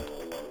healthy, and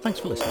thanks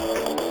for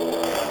listening.